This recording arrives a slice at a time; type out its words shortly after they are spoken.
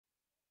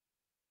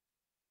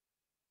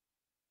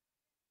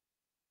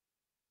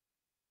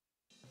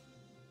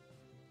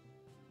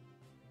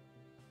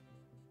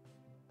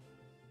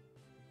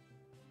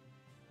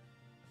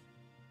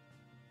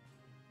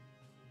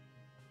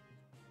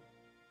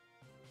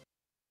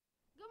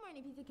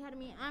morning, Peace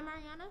Academy. I'm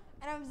Ariana.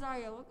 And I'm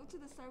Zaria. Welcome to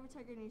the Cyber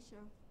Tiger News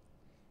Show.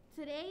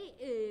 Today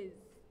is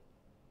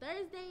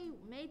Thursday,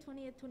 May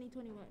 20th,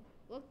 2021.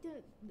 Welcome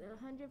to the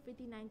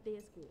 159th day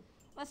of school.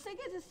 Let's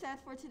take it to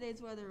Seth for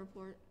today's weather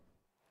report.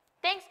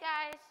 Thanks,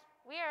 guys.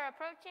 We are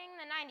approaching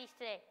the 90s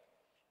today,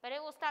 but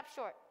it will stop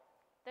short.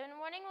 The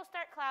morning will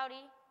start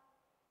cloudy,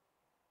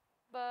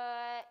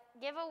 but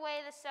give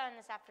away the sun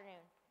this afternoon.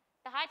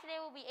 The high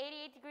today will be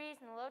 88 degrees,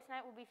 and the low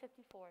tonight will be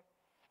 54.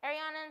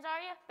 Ariana and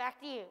Zaria, back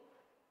to you.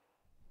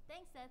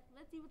 Thanks, Seth.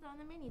 Let's see what's on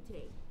the menu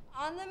today.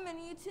 On the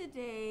menu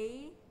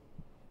today,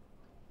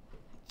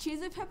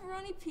 cheese and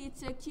pepperoni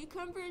pizza,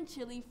 cucumber and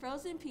chili,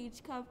 frozen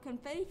peach cup,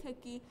 confetti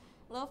cookie,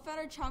 low-fat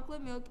or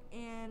chocolate milk,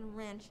 and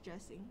ranch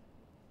dressing.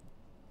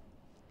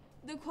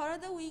 The quote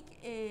of the week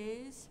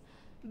is,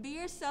 be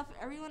yourself,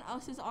 everyone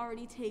else is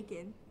already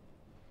taken.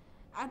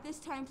 At this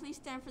time, please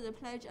stand for the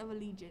Pledge of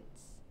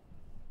Allegiance.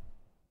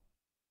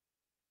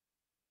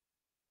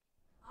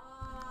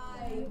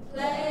 I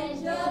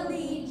pledge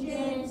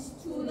allegiance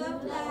to the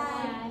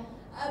flag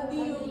of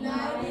the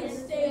United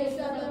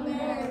States of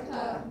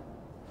America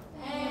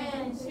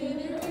and to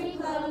the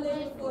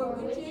republic for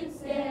which it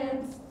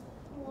stands,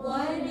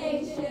 one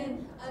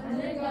nation,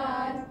 under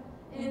God,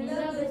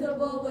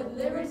 indivisible, with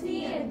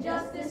liberty and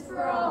justice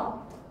for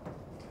all.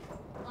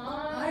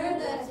 Honor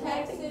the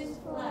Texas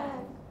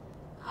flag.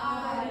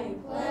 I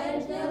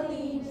pledge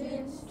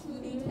allegiance to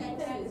the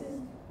Texas,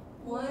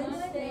 one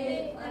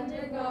state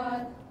under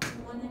God,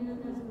 one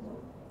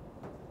indivisible.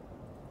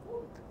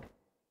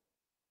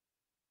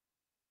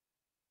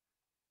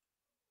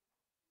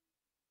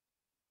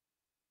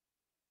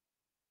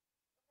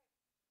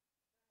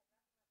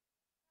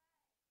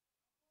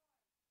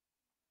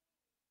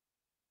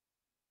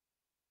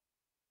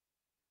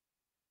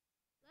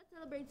 Let's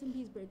celebrate some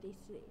Peace birthdays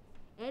today.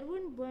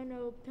 Edwin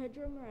Bueno,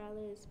 Pedro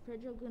Morales,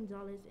 Pedro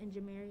Gonzalez, and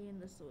Jamarian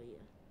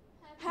Lasoya.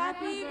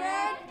 Happy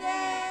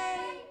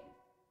birthday!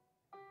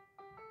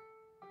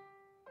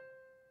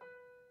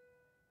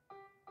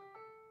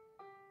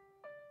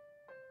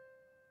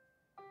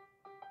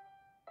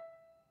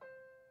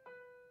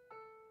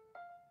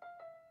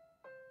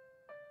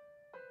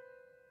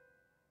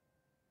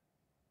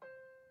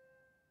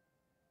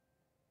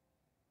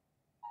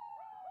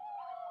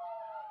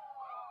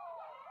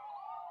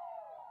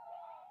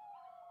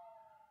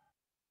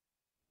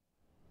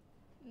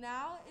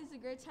 Now is a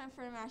great time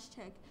for a mask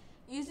check.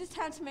 Use this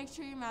time to make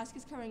sure your mask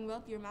is covering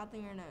both your mouth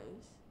and your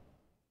nose.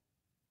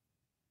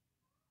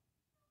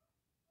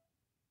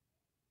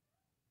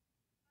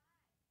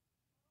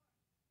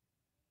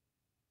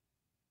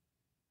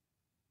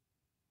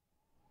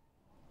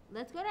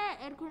 Let's go to our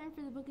Ed Corner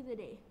for the book of the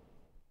day.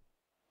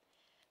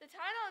 The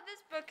title of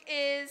this book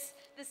is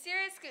The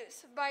Serious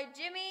Goose by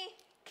Jimmy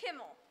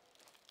Kimmel.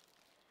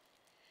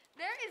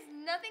 There is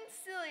nothing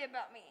silly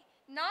about me,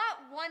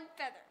 not one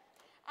feather.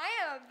 I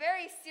am a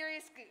very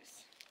serious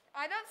goose.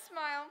 I don't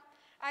smile,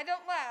 I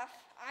don't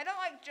laugh, I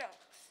don't like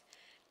jokes.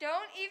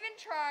 Don't even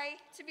try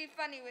to be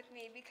funny with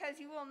me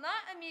because you will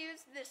not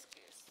amuse this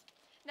goose.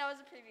 That was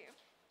a preview.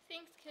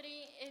 Thanks,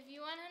 Kitty. If you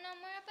want to know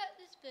more about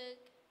this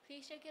book,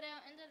 please check it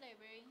out in the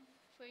library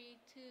for you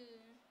to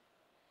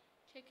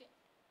check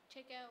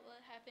out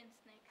what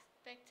happens next.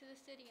 Back to the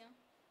studio.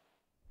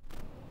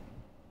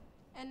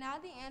 And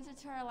now the answer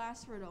to our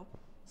last riddle.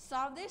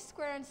 Solve this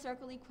square and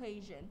circle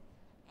equation.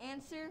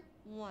 Answer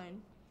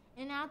 1.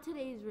 And now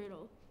today's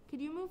riddle.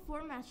 Could you move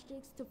 4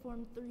 matchsticks to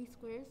form 3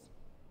 squares?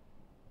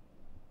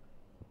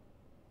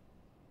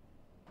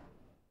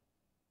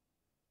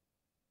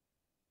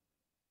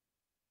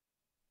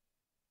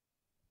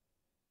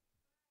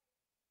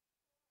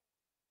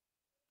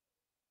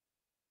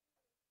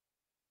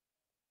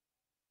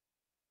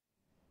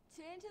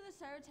 Tune into the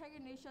Cyber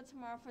Tiger News Show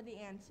tomorrow for the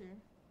answer.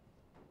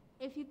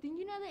 If you think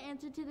you know the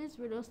answer to this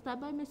riddle,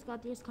 stop by Miss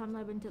Gautier's Comm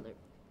Lab in Tiller.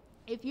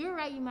 If you're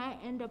right, you might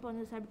end up on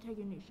the Cyber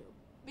Tiger News Show.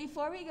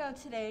 Before we go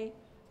today,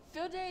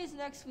 field day is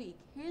next week.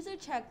 Here's a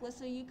checklist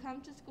so you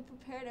come to school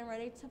prepared and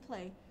ready to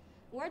play.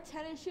 Wear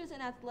tennis shoes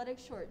and athletic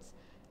shorts.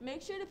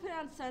 Make sure to put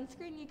on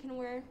sunscreen.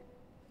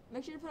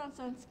 Make sure to put on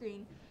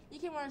sunscreen. You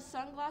can wear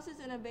sunglasses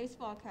and a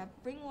baseball cap.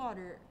 Bring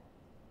water.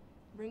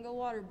 Bring a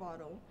water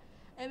bottle.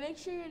 And make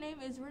sure your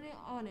name is written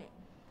on it.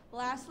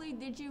 Lastly,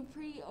 did you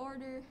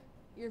pre-order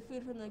your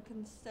food from the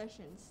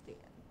concession stand?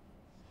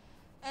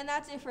 And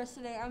that's it for us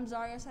today. I'm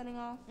Zaria signing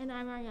off. And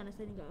I'm Ariana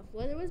signing off.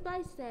 Weather was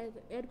by Seth,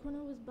 Ed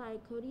Corner was by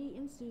Cody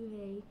and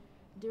Suhei,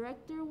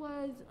 director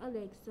was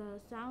Alexa,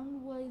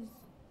 sound was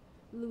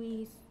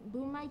Luis,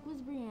 boom mic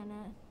was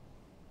Brianna,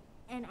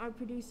 and our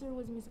producer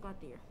was Miss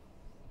Gautier.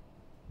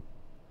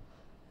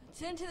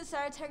 Tune to the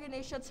Cyber Tiger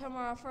News Show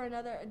tomorrow for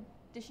another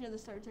edition of the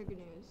Cyber Tiger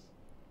News.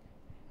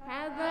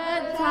 Have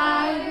a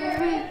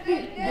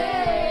tigerific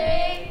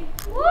day!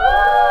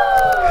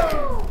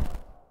 Woo!